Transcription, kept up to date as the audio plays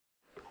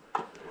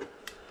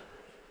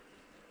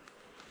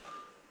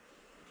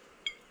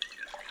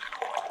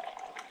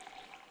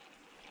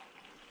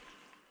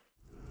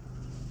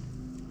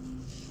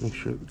Make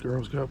sure the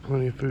girls got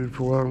plenty of food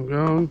for while I'm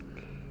gone.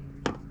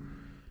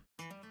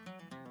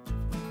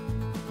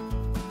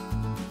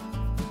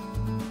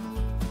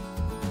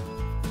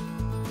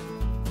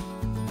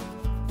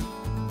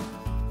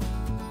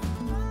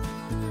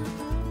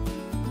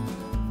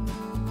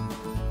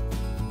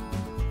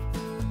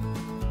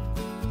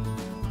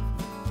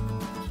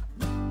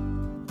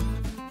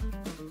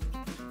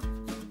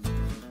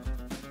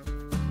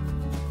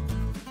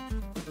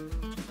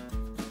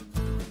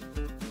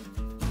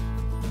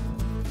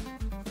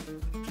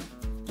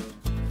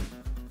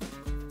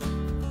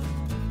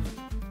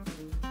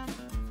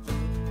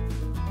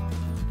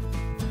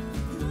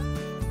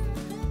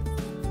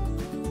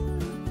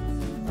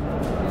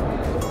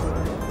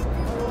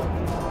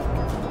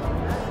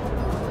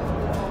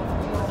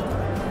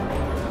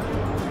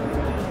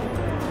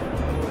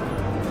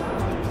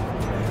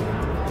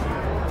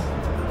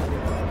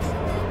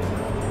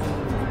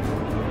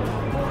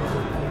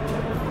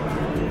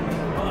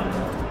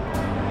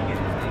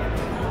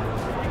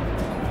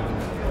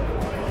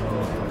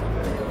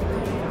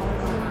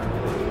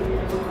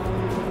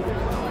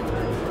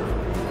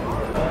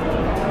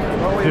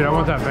 Dude, I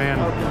want that van.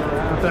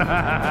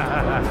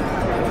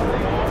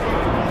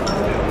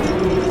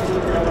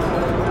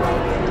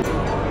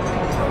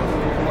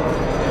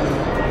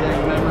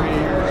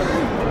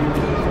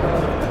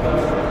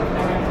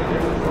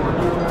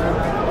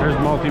 There's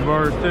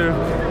multi-bars too.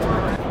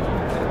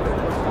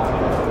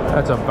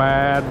 That's a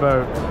bad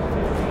boat.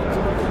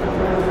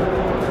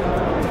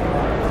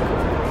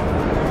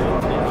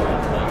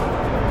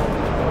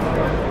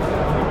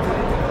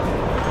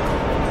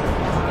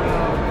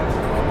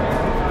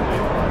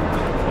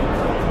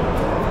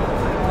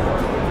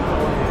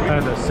 I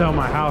had to sell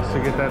my house to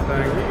get that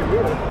thing.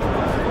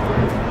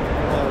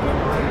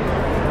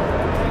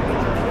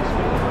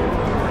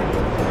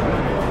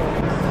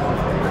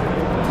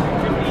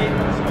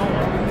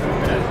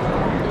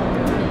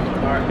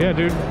 Yeah,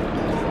 dude.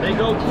 They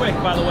go quick,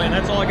 by the way, and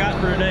that's all I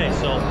got for today.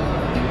 So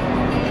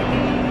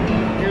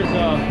here's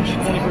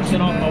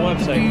 20% off my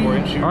website for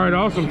you. All right,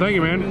 awesome. Thank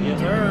you, man. Yes,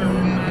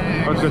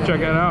 sir. Let's go check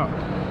that out.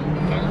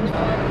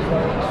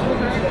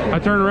 I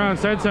turned around and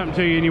said something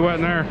to you, and you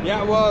wasn't there.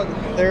 Yeah, well,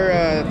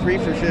 they're 3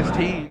 for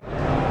 15.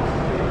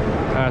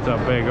 That's a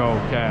big old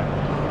cat.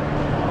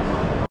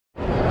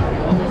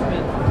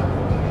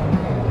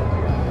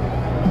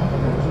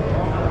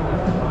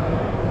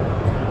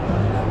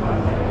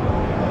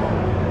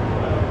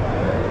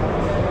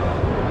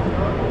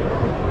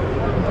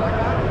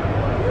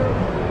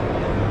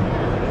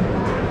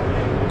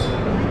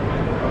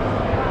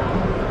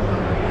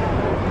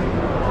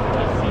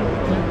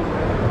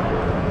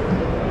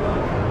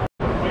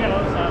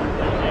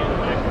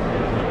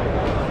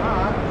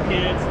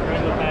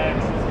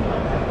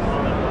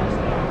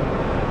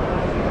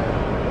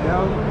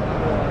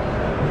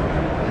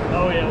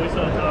 Oh yeah, we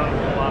sell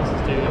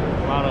boxes too.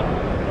 A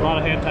lot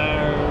of hand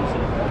tires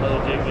and other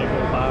jig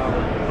will pile.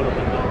 Put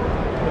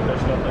their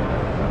stuff in.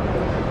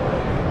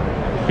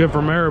 Good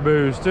for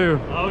marabous too.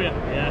 Oh yeah,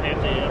 hand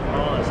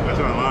all that stuff. That's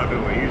what a lot of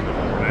people use them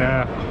for.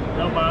 Yeah.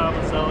 They'll buy them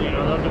and sell,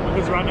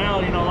 because right now,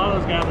 a lot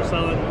of those guys are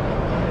selling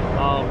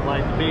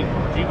like big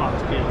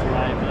G-box kits,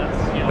 right?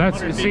 But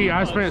that's See,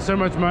 I spent so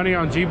much money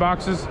on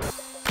G-boxes.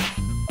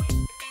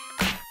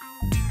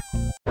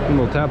 Them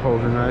little tap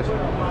holes are nice.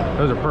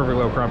 Those are perfect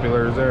little crappie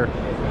lures there.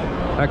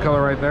 That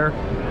color right there,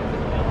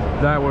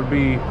 that would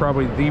be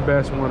probably the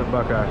best one at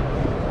Buckeye.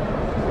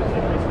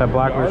 That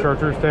black with a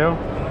chartreuse tail.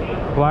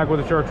 Black with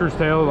a chartreuse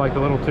tail, like the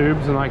little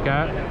tubes and like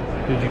that.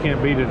 Because you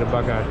can't beat it at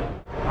Buckeye.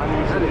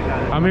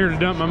 I'm here to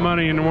dump my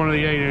money into one of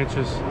the 8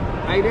 inches.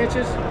 8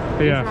 inches?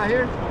 Yeah. This right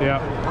here?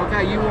 Yeah.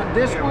 Okay, you want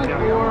this one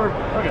or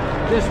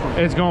this one?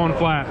 It's going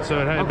flat, so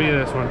it had to be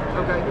this one.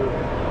 Okay.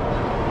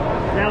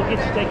 That'll get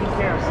you taken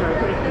care of, sir.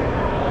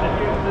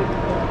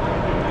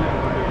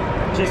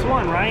 Just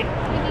one, right?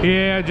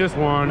 Yeah, just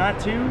one. Not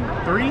 2,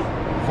 3,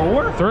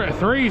 4?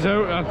 Three.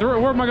 So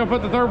where am I gonna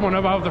put the third one?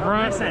 Up off the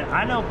front? Listen,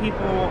 I know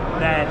people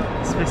that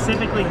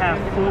specifically have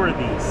 4 of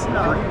these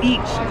for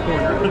each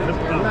corner of the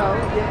boat.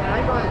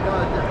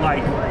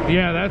 Like,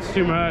 yeah, that's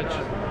too much.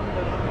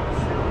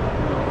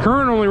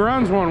 Current only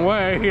runs one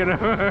way, listen.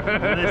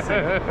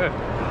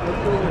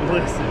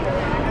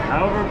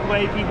 However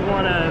way people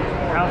want to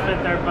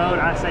outfit their boat,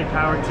 I say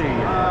power to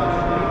you.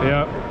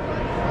 Yep.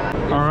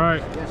 All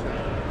right.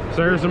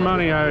 So here's some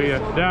money I owe you.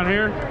 Down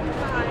here?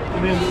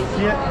 And then,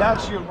 yeah,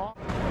 that's your long.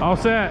 All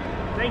set.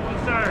 Thank you,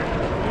 sir.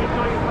 You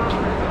enjoy your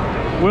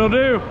conference. Will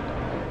do.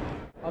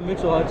 I'm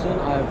Mitchell Hudson.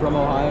 I'm from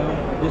Ohio.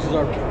 This is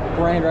our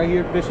brand right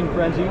here, Fishing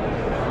Frenzy.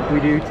 We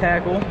do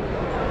tackle.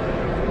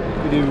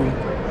 We do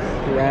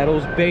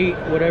rattles, bait,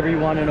 whatever you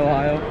want in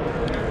Ohio.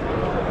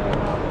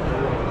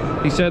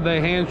 He said they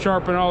hand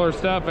sharpen all their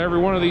stuff. Every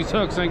one of these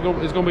hooks is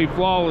going to be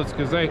flawless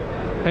because they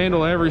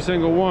handle every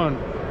single one.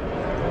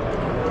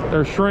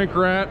 They're shrink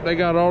wrap. They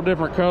got all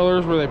different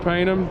colors where they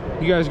paint them.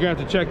 You guys are gonna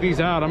have to check these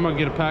out. I'm gonna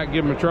get a pack,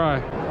 give them a try.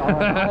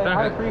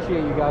 I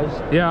appreciate you guys.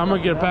 Yeah, I'm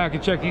gonna get a pack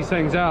and check these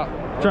things out.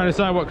 Trying to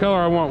decide what color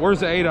I want.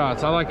 Where's the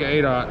A-dots? I like an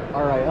A-dot.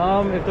 All right.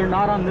 If they're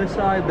not on this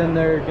side, then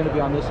they're gonna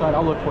be on this side.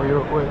 I'll look for you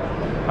real quick.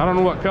 I don't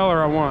know what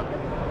color I want.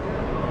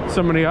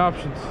 So many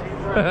options.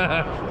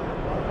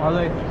 Are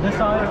they this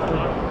side?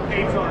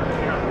 Eights on it.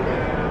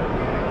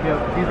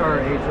 Yep, these are our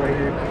 8s right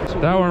here.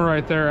 That one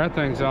right there, that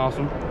thing's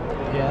awesome.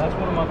 Yeah, that's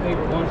one of my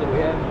favorite ones that we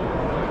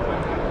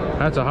have.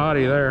 That's a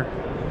hottie there.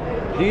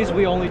 These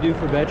we only do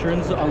for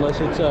veterans unless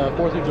it's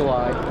 4th of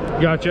July.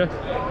 Gotcha.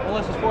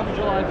 Unless it's 4th of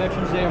July,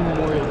 Veterans Day, or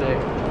Memorial Day.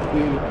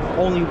 We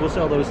only will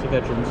sell those to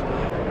veterans.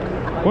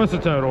 What's the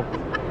total?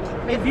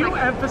 If you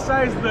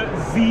emphasize the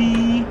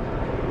Z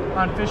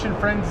on Fish and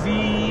Friends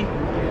Z,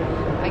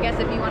 I guess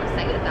if you want to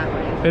say it that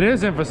way. It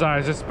is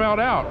emphasized. It's spelled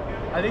out.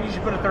 I think you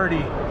should put a 30.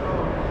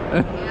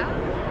 Yeah?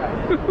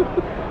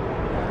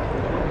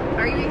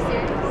 Are you being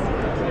serious?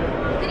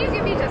 Can you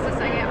give me just a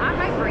second?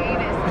 My brain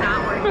is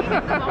not working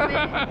at the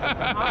moment.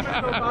 I'm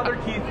gonna go bother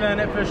Keith then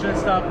at Fishing and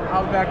stuff.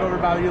 I'll be back over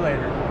to bother you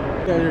later.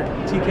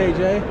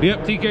 TKJ?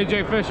 Yep,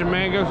 TKJ Fishing,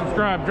 man. Go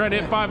subscribe. Try to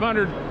hit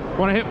 500.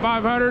 When I hit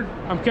 500,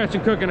 I'm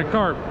catching, cooking a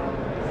carp.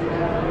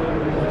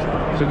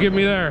 So get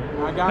me there.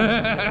 I got you.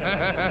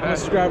 I'm gonna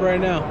subscribe right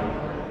now.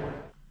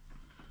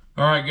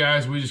 All right,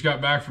 guys, we just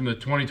got back from the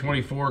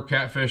 2024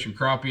 Catfish and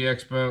Crappie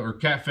Expo, or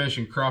Catfish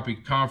and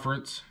Crappie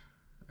Conference,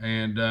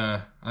 and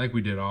I think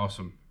we did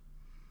awesome.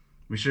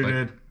 We sure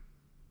did.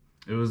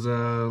 It was a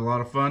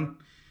lot of fun.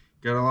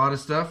 Got a lot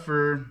of stuff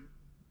for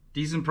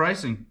decent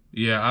pricing.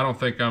 Yeah, I don't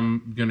think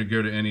I'm going to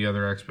go to any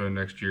other expo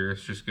next year.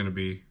 It's just going to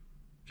be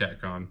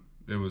CatCon.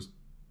 It was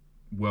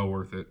well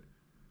worth it.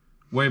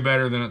 Way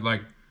better than it,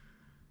 like,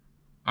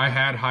 I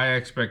had high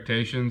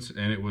expectations,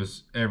 and it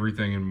was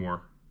everything and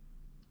more.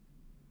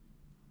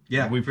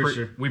 Yeah, for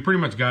sure. We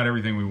pretty much got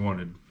everything we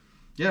wanted.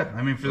 Yeah,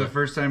 I mean, for the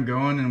first time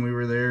going, and we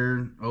were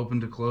there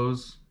open to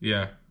close.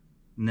 Yeah.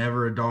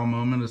 Never a dull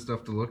moment of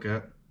stuff to look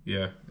at.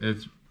 Yeah,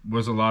 it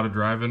was a lot of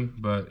driving,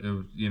 but it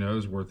was, you know, it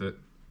was worth it.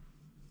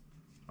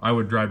 I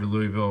would drive to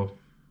Louisville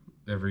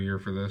every year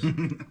for this.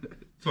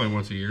 It's only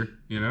once a year,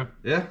 you know?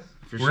 Yeah,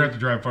 for We're going to have to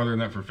drive farther than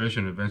that for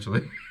fishing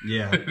eventually.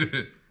 Yeah.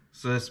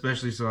 So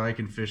especially so I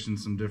can fish in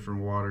some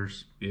different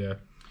waters. Yeah.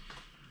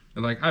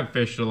 And like, I've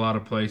fished a lot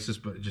of places,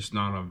 but just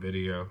not on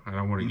video. And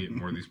I want to get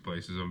more of these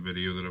places on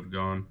video that have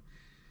gone.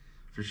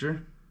 For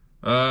sure.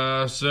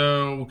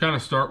 So we'll kind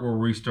of start where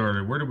we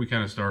started. Where did we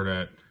kind of start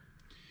at?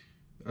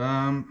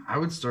 I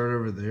would start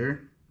over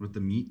there with the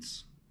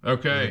meats.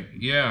 Okay,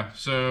 yeah.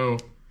 So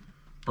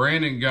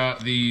Brandon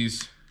got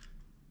these.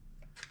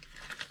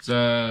 It's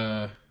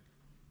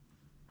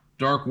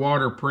dark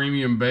water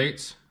premium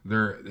baits.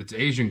 It's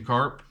Asian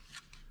carp.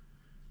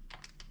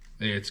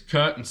 It's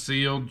cut and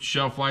sealed,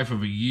 shelf life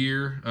of a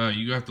year.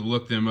 You have to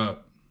look them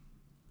up.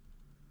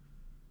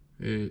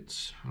 I don't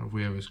know if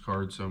we have his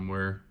card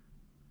somewhere.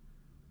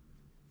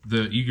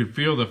 You can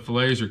feel the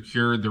fillets are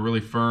cured. They're really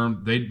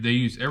firm. They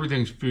use,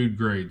 everything's food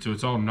grade, so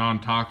it's all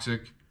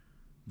non-toxic.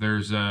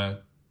 There's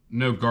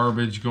no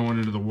garbage going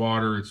into the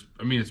water. It's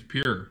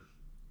pure.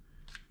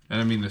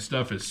 And I mean, the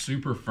stuff is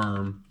super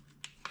firm.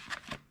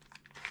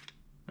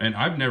 And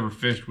I've never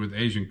fished with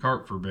Asian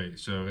carp for bait,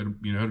 so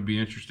it'd be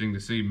interesting to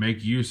see.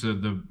 Make use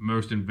of the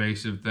most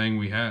invasive thing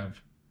we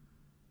have.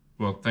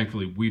 Well,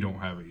 thankfully we don't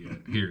have it yet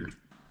here.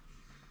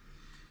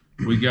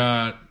 We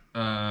got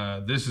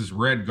this is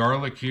red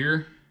garlic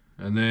here,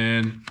 and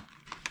then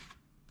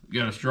we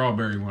got a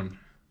strawberry one.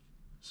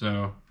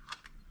 So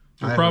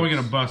we're probably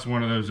gonna bust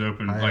one of those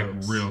open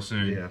real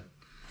soon. Yeah,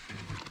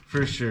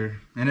 for sure.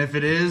 And if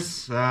it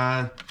is,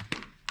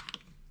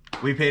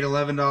 we paid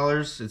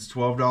 $11. It's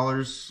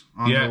 $12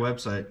 on their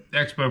website.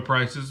 Expo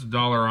prices, $1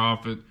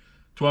 off at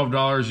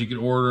 $12. You can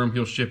order them.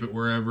 He'll ship it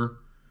wherever.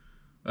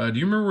 Do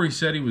you remember where he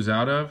said he was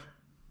out of?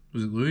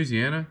 Was it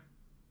Louisiana?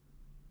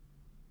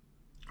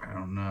 I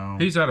don't know.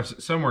 He's out of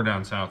somewhere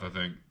down south, I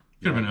think.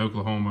 Could have been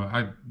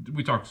Oklahoma.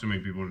 We talked to so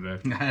many people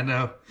today. I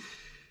know.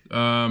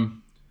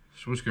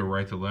 So let's go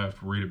right to left.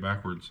 Read it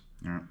backwards.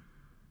 All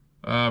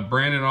right.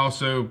 Brandon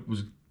also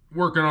was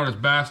working on his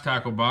bass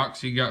tackle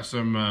box. He got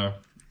some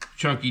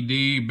Chunky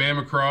D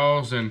Bama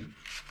Crawls and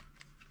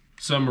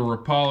some of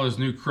Rapala's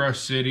new Crush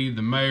City,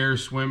 the Mayor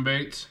swim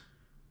baits.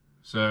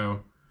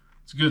 So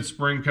it's good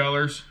spring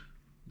colors.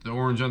 The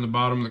orange on the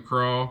bottom of the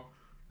crawl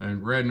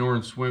and red and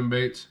orange swim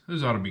baits.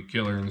 Those ought to be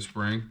killer in the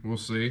spring. We'll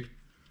see.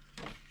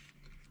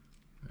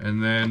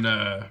 And then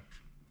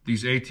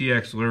these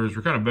ATX lures,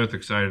 we're kind of both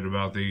excited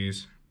about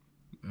these.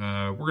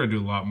 We're going to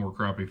do a lot more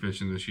crappie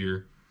fishing this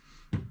year.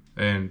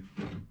 And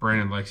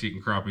Brandon likes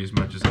eating crappie as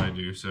much as I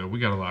do, so we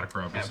got a lot of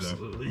crappie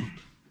Absolutely.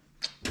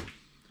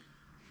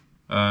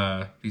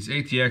 stuff. These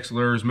ATX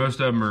lures, most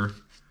of them are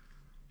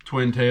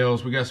twin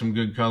tails. We got some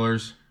good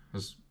colors.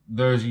 As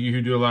those of you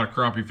who do a lot of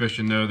crappie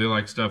fishing know, they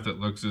like stuff that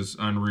looks as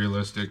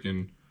unrealistic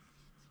and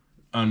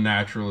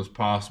unnatural as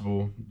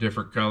possible.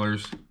 Different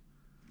colors.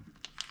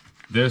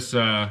 This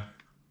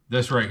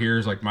This right here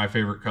is like my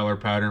favorite color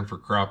pattern for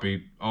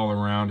crappie all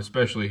around,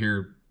 especially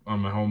here on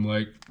my home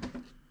lake.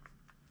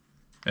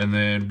 And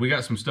then we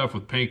got some stuff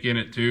with pink in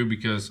it too,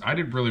 because I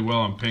did really well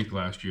on pink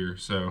last year.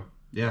 So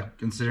yeah,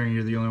 considering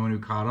you're the only one who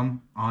caught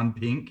them on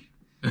pink.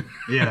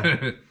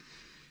 Yeah.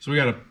 So we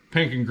got a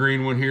pink and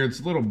green one here. It's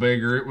a little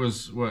bigger. It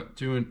was what,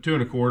 two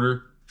and a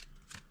quarter.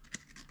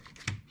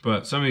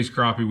 But some of these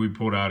crappie we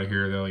pulled out of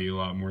here, they'll eat a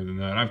lot more than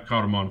that. I've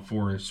caught them on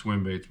 4-inch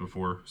swim baits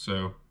before,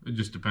 so it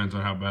just depends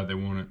on how bad they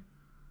want it.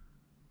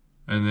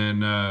 And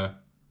then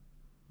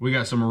we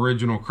got some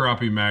original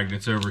crappie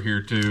magnets over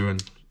here too,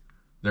 and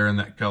they're in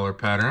that color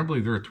pattern. I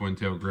believe they're a twin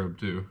tail grub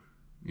too.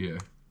 Yeah.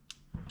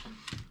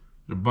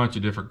 A bunch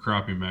of different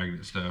crappie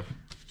magnet stuff.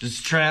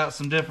 Just try out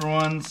some different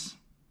ones.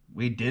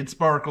 We did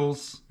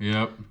sparkles.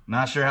 Yep.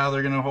 Not sure how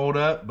they're gonna hold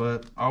up,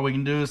 but all we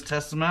can do is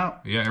test them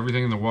out. Yeah,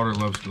 everything in the water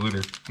loves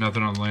glitter.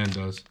 Nothing on land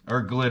does.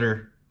 Or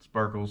glitter,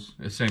 sparkles.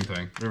 It's the same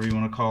thing. Whatever you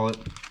want to call it.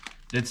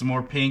 Did some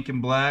more pink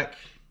and black.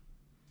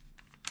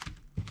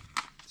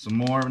 Some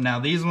more. Now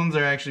these ones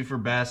are actually for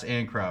bass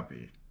and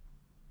crappie.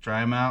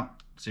 Try them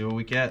out. See what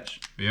we catch.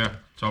 Yeah,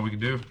 that's all we can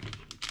do.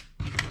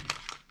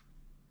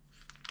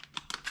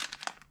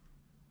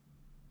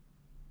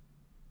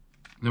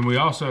 Then we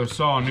also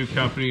saw a new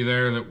company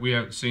there that we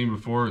haven't seen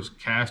before. It's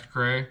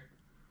CATFISH.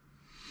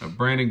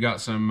 Brandon got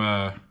some,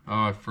 oh,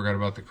 I forgot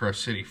about the Crush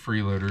City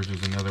Freeloaders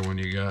is another one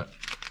you got.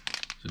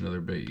 It's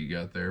another bait you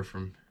got there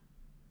from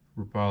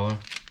Rapala.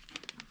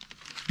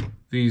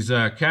 These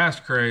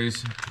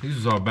CATFISH, these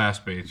was all bass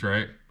baits,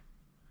 right?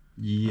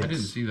 Yes. I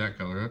didn't see that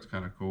color. That's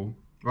kind of cool.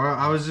 Well,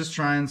 I was just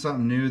trying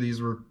something new.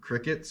 These were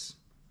crickets.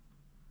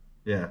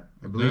 Yeah,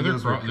 I believe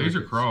those were crickets. These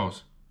are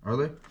crawls. Are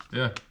they?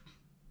 Yeah.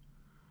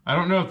 I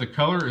don't know if the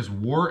color is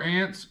war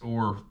ants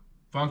or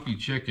funky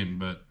chicken,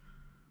 but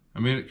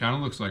I mean, it kind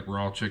of looks like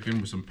raw chicken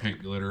with some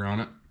pink glitter on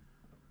it.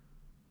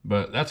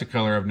 But that's a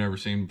color I've never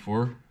seen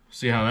before.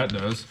 See how that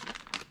does.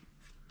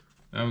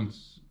 That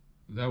one's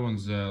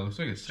looks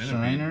like a centipede.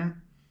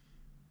 Shiner.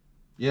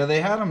 Yeah,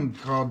 they had them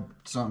called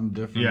something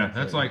different. Yeah,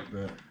 that's like,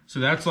 so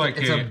that's like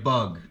it's a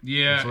bug.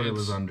 Yeah, that's what it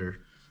was under.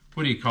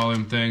 What do you call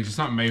them things? It's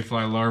not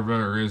mayfly larva,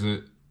 or is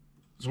it?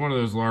 It's one of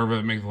those larvae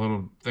that make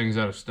little things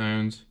out of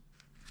stones.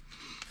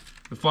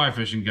 The fly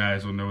fishing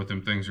guys will know what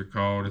them things are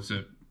called. It's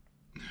a,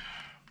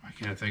 I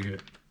can't think of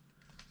it.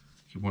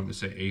 I keep wanting to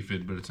say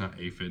aphid, but it's not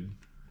aphid.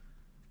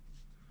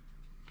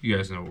 You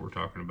guys know what we're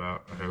talking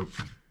about, I hope.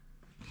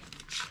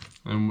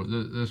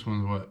 And this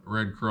one's what?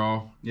 Red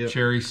crawl? Yep.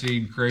 Cherry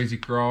seed crazy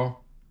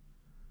crawl.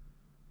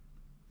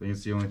 I think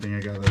it's the only thing I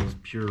got that was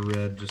pure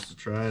red just to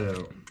try it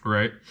out.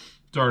 Right.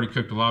 It's already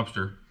cooked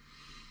lobster.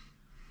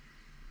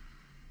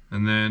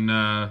 And then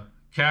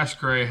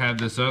CATFISH had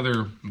this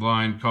other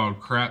line called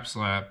Crap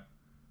Slap.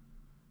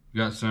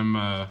 Got some,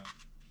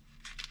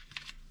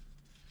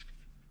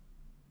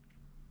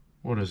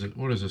 what is it?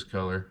 What is this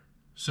color?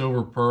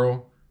 Silver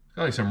pearl. It's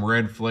got like some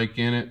red flake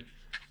in it,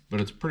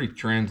 but it's pretty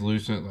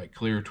translucent, like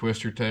clear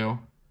twister tail.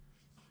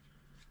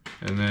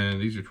 And then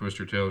these are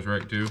twister tails,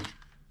 right, too?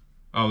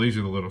 Oh, these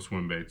are the little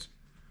swim baits.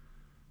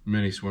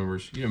 Mini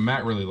swimmers. You know,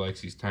 Matt really likes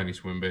these tiny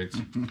swim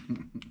baits.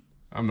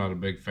 I'm not a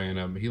big fan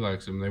of them, but he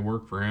likes them. They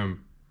work for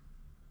him.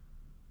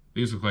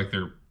 These look like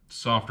they're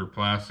softer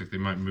plastic. They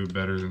might move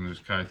better than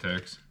those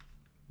Kytex.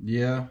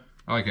 Yeah.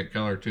 I like that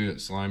color too at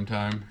slime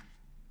time.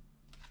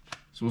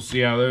 So we'll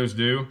see how those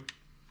do.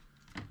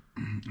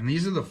 And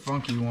these are the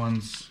funky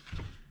ones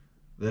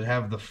that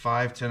have the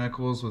 5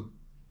 tentacles with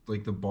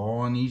like the ball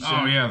on each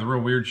Oh end. yeah, the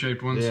real weird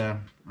shaped ones. Yeah.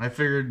 I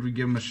figured we'd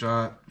give them a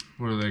shot.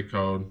 What are they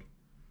called?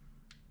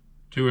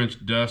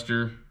 2-inch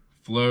duster,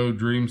 flow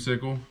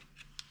dreamsicle.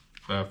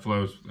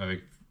 Flow's, I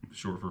think,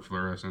 short for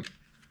fluorescent.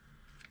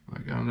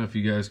 Like, I don't know if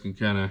you guys can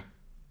kind of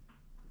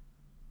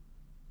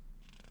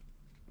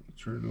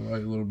turn the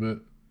light a little bit.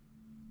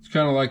 It's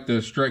kind of like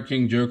the Strike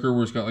King Joker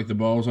where it's got like the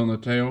balls on the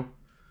tail.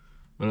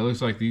 But it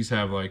looks like these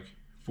have like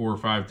 4 or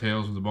 5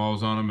 tails with the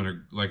balls on them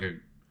and like a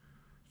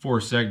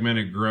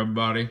 4-segmented grub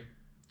body.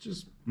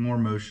 Just more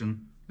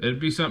motion. It'd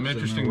be something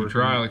interesting to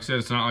try. Like I said,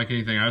 it's not like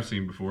anything I've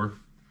seen before.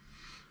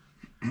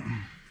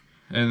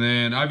 And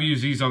then I've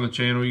used these on the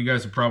channel. You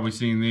guys have probably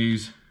seen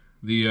these.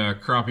 The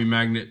crappie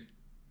magnet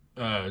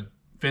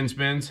fin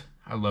spins.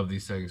 I love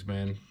these things,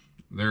 man.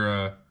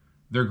 They're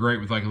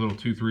great with like a little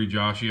 2-3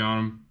 Joshy on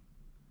them.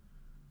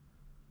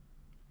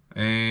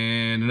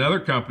 And another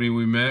company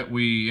we met,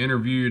 we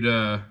interviewed,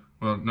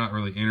 well, not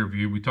really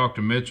interviewed. We talked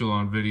to Mitchell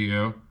on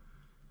video.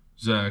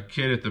 There's a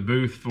kid at the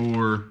booth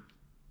for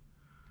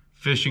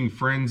Fishing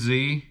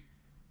Frenzy.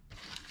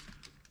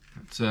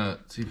 Let's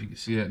see if you can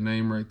see that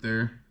name right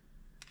there.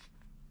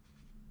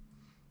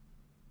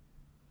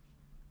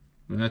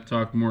 And I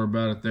talked more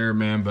about it there,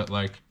 man, but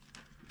like,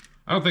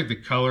 I don't think the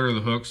color of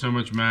the hook so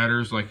much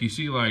matters. Like you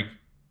see like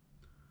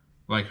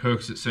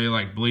hooks that say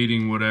like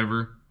bleeding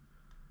whatever.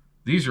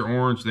 These are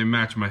orange, they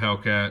match my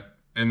Hellcat,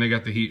 and they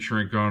got the heat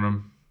shrink on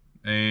them.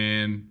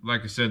 And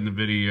like I said in the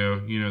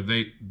video, you know,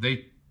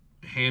 they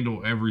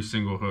handle every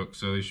single hook,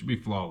 so they should be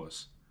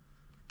flawless.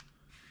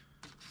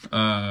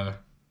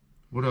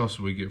 What else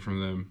do we get from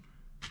them?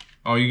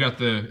 Oh, you got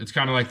the, it's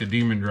kind of like the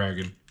Demon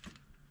Dragon.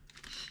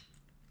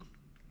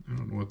 I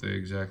don't know what they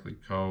exactly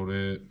called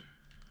it,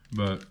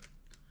 but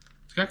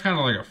it's got kind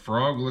of like a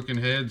frog looking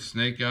head,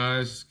 snake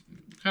eyes,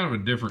 kind of a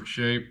different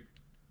shape.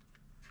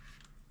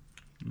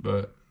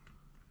 But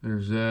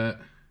there's that.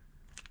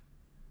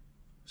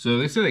 So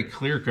they say they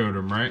clear coat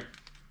them, right?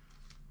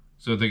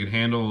 So they could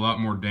handle a lot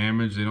more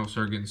damage. They don't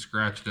start getting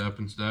scratched up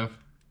and stuff.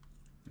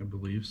 I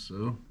believe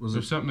so. Was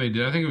there something they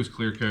did? I think it was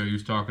clear coat he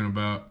was talking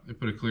about. They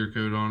put a clear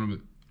coat on them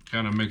that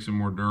kind of makes them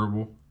more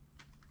durable.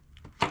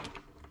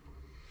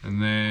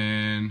 And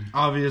then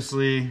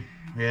obviously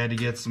we had to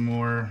get some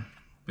more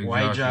big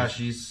white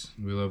Joshies.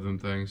 Joshies. We love them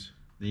things.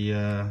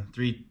 The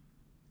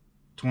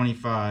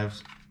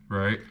 325s.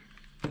 Right.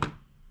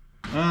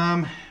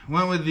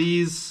 Went with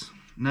these.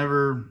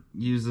 Never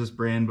used this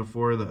brand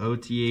before. The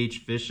OTH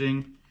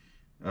Fishing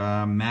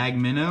Mag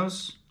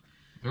Minnows.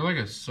 They're like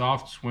a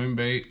soft swim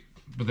bait,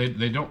 but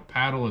they don't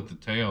paddle at the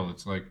tail.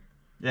 It's like,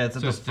 yeah, it's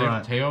at the a stiff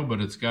front. tail,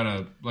 but it's got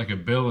a like a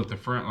bill at the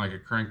front, like a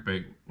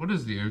crankbait. What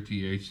does the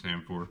OTH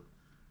stand for?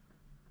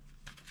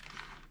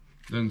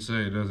 Doesn't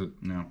say, does it?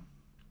 No.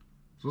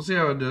 So we'll see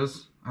how it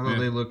does. I thought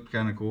they looked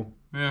kind of cool.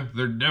 Yeah,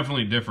 they're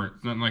definitely different.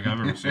 It's nothing like I've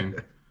ever seen.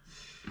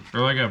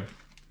 They're like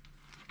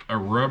a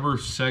rubber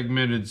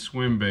segmented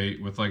swim bait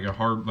with like a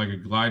hard, like a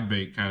glide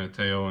bait kind of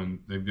tail, and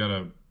they've got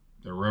a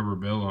rubber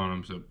bill on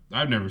them. So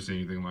I've never seen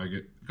anything like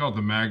it. It's called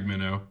the Mag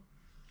Minnow.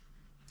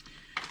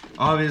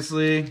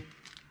 Obviously,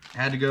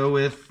 had to go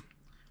with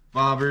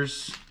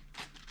bobbers.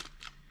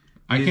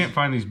 I can't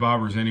find these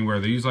bobbers anywhere.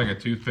 They use like a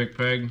toothpick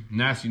peg.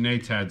 Nasty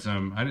Nate's had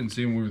some. I didn't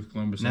see them with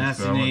Columbus.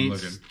 Nasty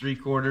Nate's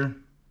 3/4.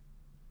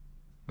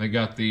 They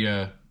got the,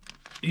 you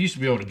used to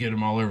be able to get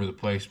them all over the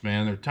place,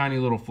 man. They're tiny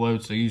little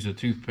floats. They use a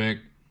toothpick.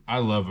 I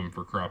love them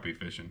for crappie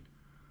fishing.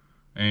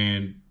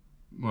 And,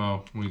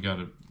 well, we got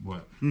a,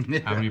 what?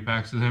 How many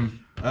packs of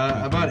them?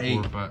 About 8.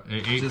 4, 5,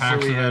 8 Just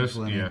packs so we of had those.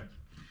 plenty. Yeah.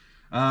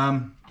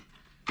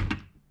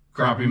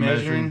 Crappie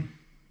measuring.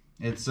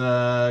 It's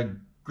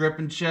grip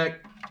and check.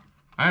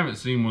 I haven't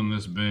seen one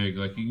this big.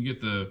 Like, you can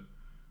get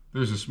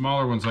there's the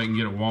smaller ones I can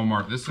get at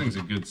Walmart. This thing's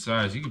a good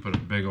size. You can put a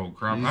big old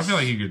crappie. I feel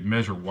like you could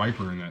measure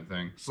wiper in that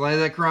thing. Slide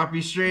that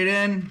crappie straight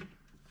in.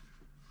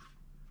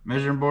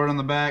 Measuring board on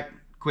the back.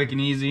 Quick and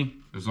easy.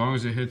 As long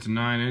as it hits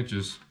 9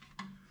 inches,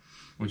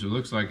 which it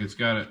looks like it's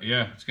got it.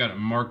 Yeah, it's got it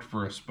marked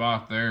for a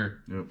spot there.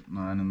 Yep,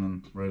 9 and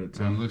then right at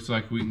 10. And it looks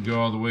like we can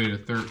go all the way to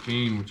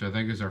 13, which I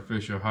think is our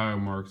Fish Ohio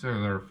marks. There,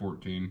 they're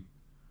 14.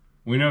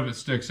 We know if it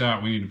sticks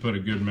out, we need to put a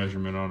good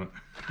measurement on it.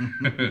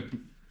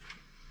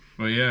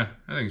 But yeah,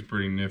 I think it's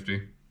pretty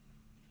nifty.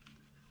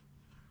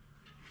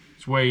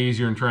 It's way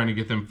easier than trying to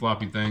get them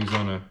floppy things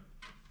on a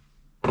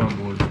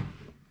board.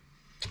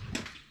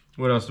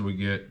 What else did we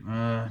get?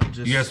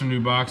 You got some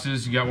new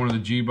boxes. You got one of the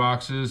G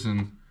boxes,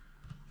 and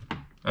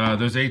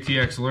those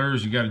ATX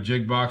lures. You got a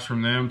jig box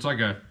from them. It's like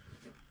a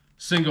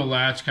single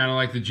latch, kind of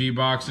like the G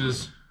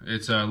boxes.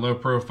 It's low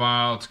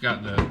profile. It's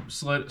got the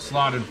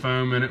slotted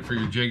foam in it for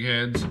your jig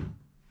heads,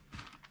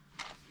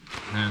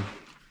 and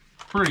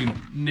pretty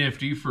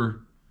nifty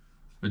for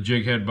a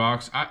jig head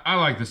box. I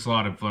like the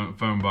slotted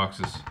foam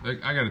boxes.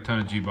 I got a ton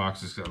of G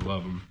boxes because I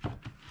love them.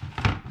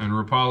 And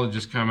Rapala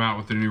just come out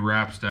with the new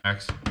wrap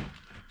stacks.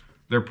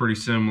 They're pretty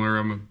similar.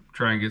 I'm gonna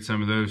try and get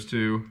some of those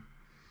too.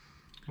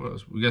 What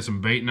else? We got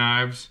some bait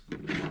knives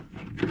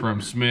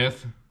from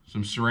Smith,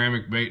 some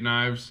ceramic bait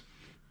knives,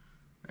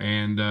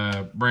 and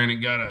Brandon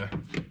got a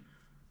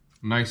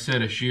nice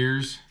set of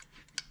shears.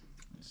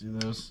 See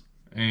those?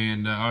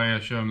 And oh yeah,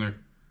 show them. They're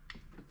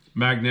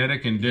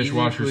magnetic and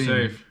dishwasher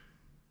safe,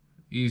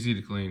 easy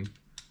to clean.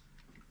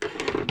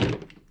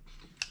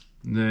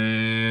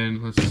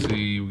 Then let's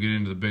see. We'll get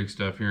into the big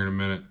stuff here in a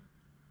minute.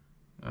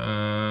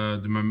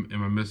 Am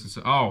I missing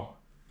some? Oh,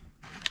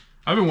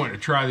 I've been wanting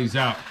to try these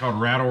out,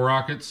 called Rattle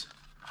Rockets.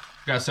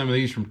 Got some of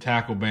these from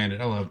Tackle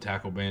Bandit. I love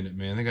Tackle Bandit,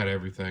 man. They got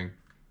everything.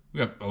 We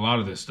got a lot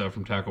of this stuff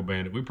from Tackle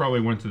Bandit. We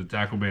probably went to the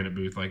Tackle Bandit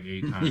booth like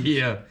 8 times.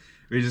 Yeah,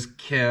 we just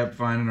kept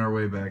finding our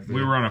way back there.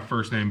 We were on a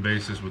first name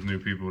basis with new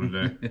people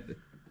today.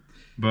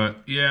 But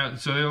yeah,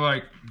 so they're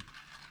like,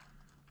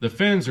 the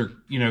fins are,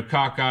 you know,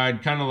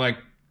 cockeyed, kind of like,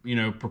 you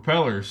know,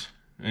 propellers.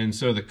 And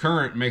so the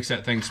current makes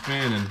that thing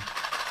spin, and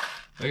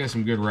they got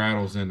some good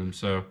rattles in them.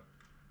 So,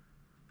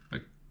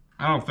 like,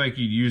 I don't think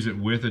you'd use it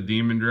with a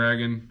Demon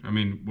Dragon. I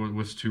mean,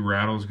 what's 2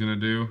 rattles gonna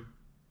do?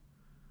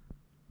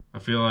 I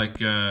feel like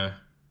I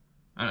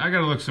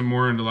gotta look some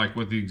more into like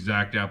what the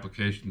exact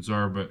applications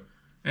are, but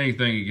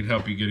anything that could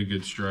help you get a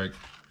good strike.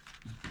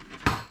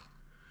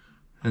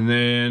 And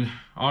then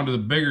on to the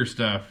bigger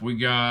stuff. We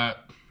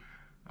got,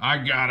 I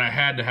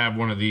had to have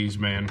one of these,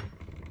 man.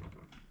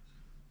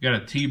 Got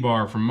a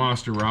T-bar from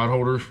Monster Rod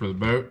Holders for the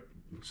boat.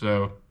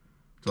 So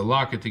to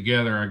lock it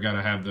together, I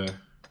gotta have the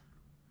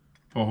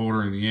pole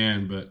holder in the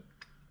end, but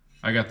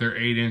I got their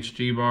 8-inch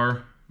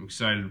T-bar. I'm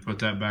excited to put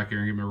that back here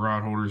and get my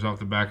rod holders off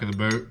the back of the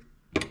boat.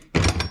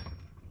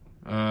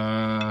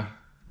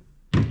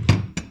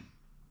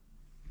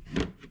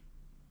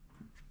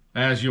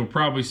 As you'll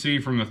probably see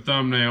from the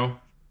thumbnail,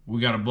 we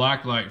got a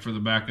black light for the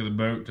back of the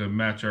boat to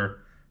match our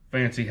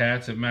fancy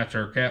hats that match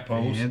our cat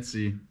poles.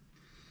 Fancy.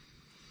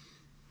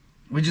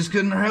 We just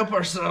couldn't help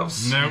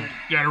ourselves. Nope,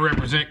 gotta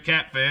represent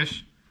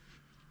catfish.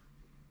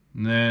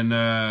 And then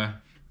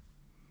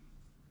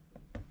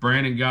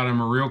Brandon got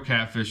him a real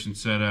catfishing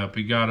setup.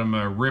 He got him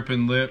a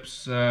Rippin'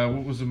 Lips,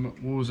 what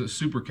was it,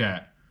 Super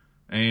Cat,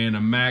 and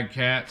a Mad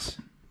Cats.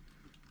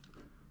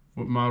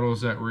 What model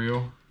is that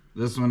reel?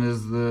 This one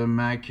is the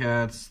Mad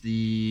Cats,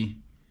 the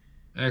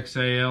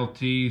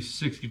XALT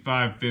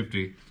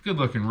 6550. It's a good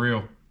looking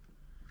reel.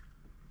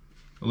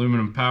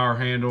 Aluminum power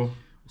handle.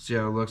 We'll see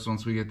how it looks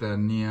once we get that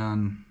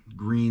neon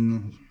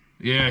green.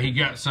 Yeah, he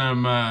got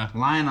some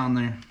line on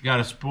there. Got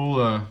a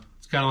spool.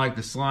 It's kind of like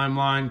the slime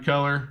line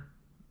color.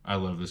 I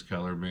love this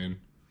color, man.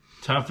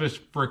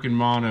 Toughest frickin'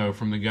 mono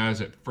from the guys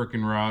at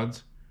Frickin'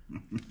 Rods.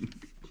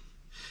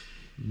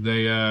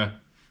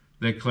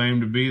 They claim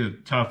to be the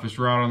toughest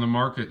rod on the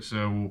market,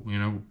 so you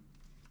know,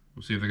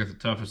 we'll see if they got the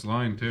toughest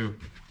line too.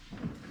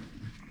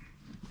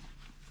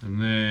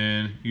 And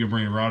then you gonna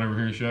bring the rod over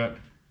here and shut?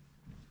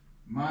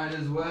 Might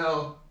as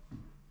well. I'm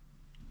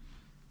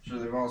sure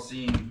they've all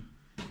seen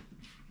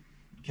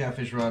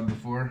catfish rod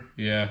before.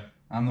 Yeah.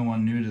 I'm the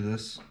one new to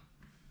this.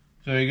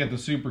 So you got the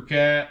Super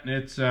Cat, and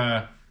it's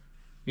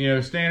you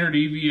know, standard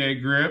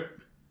EVA grip.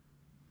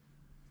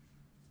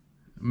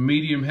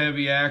 Medium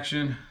heavy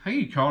action. I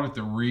think he called it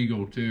the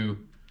Regal too.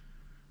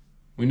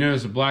 We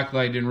noticed the black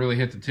light didn't really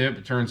hit the tip.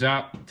 It turns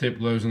out the tip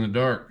glows in the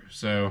dark.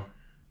 So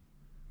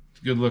it's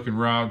a good looking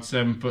rod,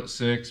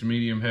 7'6",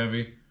 medium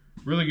heavy.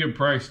 Really good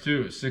price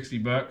too, at 60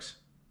 bucks.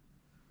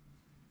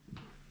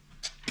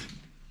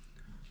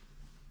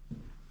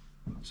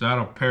 So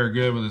that'll pair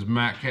good with his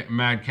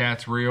Mad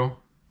Cats reel.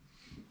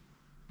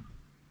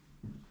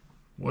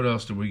 What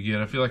else did we get?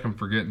 I feel like I'm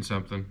forgetting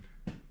something.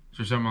 Is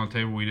there something on the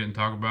table we didn't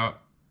talk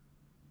about?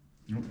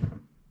 Nope.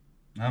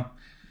 No.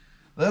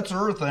 That's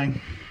her thing.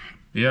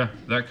 Yeah,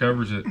 that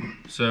covers it.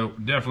 So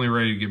definitely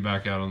ready to get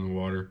back out on the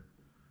water.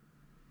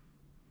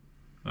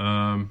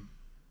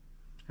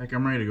 Heck,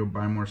 I'm ready to go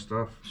buy more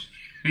stuff.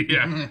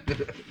 Yeah.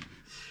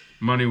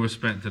 Money was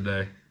spent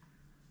today.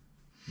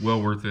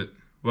 Well worth it.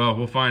 Well,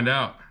 we'll find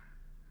out.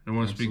 I don't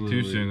want to speak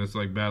too soon. That's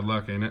like bad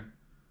luck, ain't it?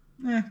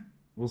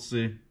 We'll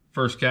see.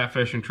 First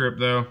catfishing trip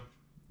though.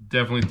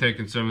 Definitely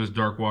taking some of this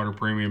dark water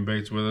premium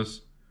baits with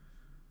us.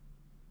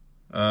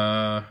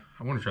 I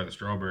want to try the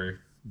strawberry,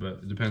 but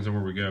it depends on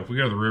where we go. If we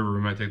go to the river,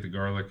 we might take the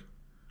garlic.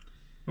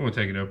 I want to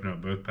take it, open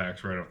up both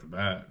packs right off the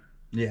bat.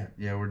 Yeah,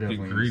 we're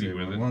definitely get greedy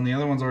with it. Well, and the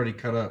other one's already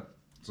cut up,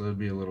 so it'd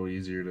be a little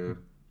easier to.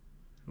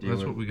 Well,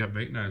 that's what we got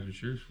bait knives and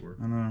shears for.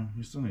 I know.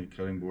 You still need a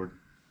cutting board.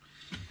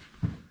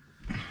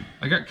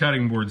 I got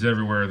cutting boards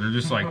everywhere. They're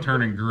just like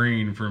turning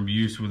green from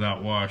use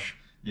without wash.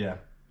 Yeah.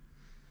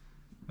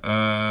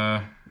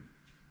 Yeah,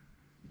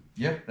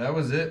 that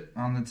was it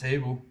on the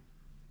table.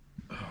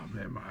 Oh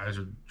man, my eyes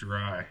are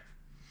dry.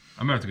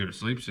 I'm gonna have to go to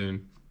sleep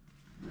soon.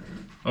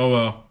 Oh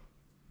well.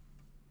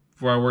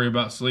 Before I worry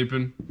about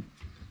sleeping,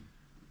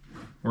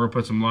 we're gonna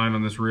put some line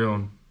on this reel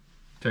and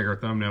take our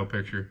thumbnail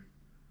picture.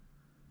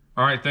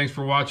 All right, thanks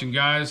for watching,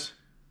 guys.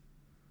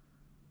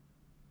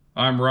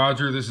 I'm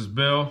Roger. This is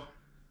Bill.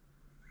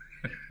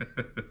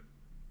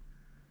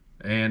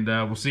 And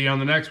we'll see you on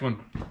the next one.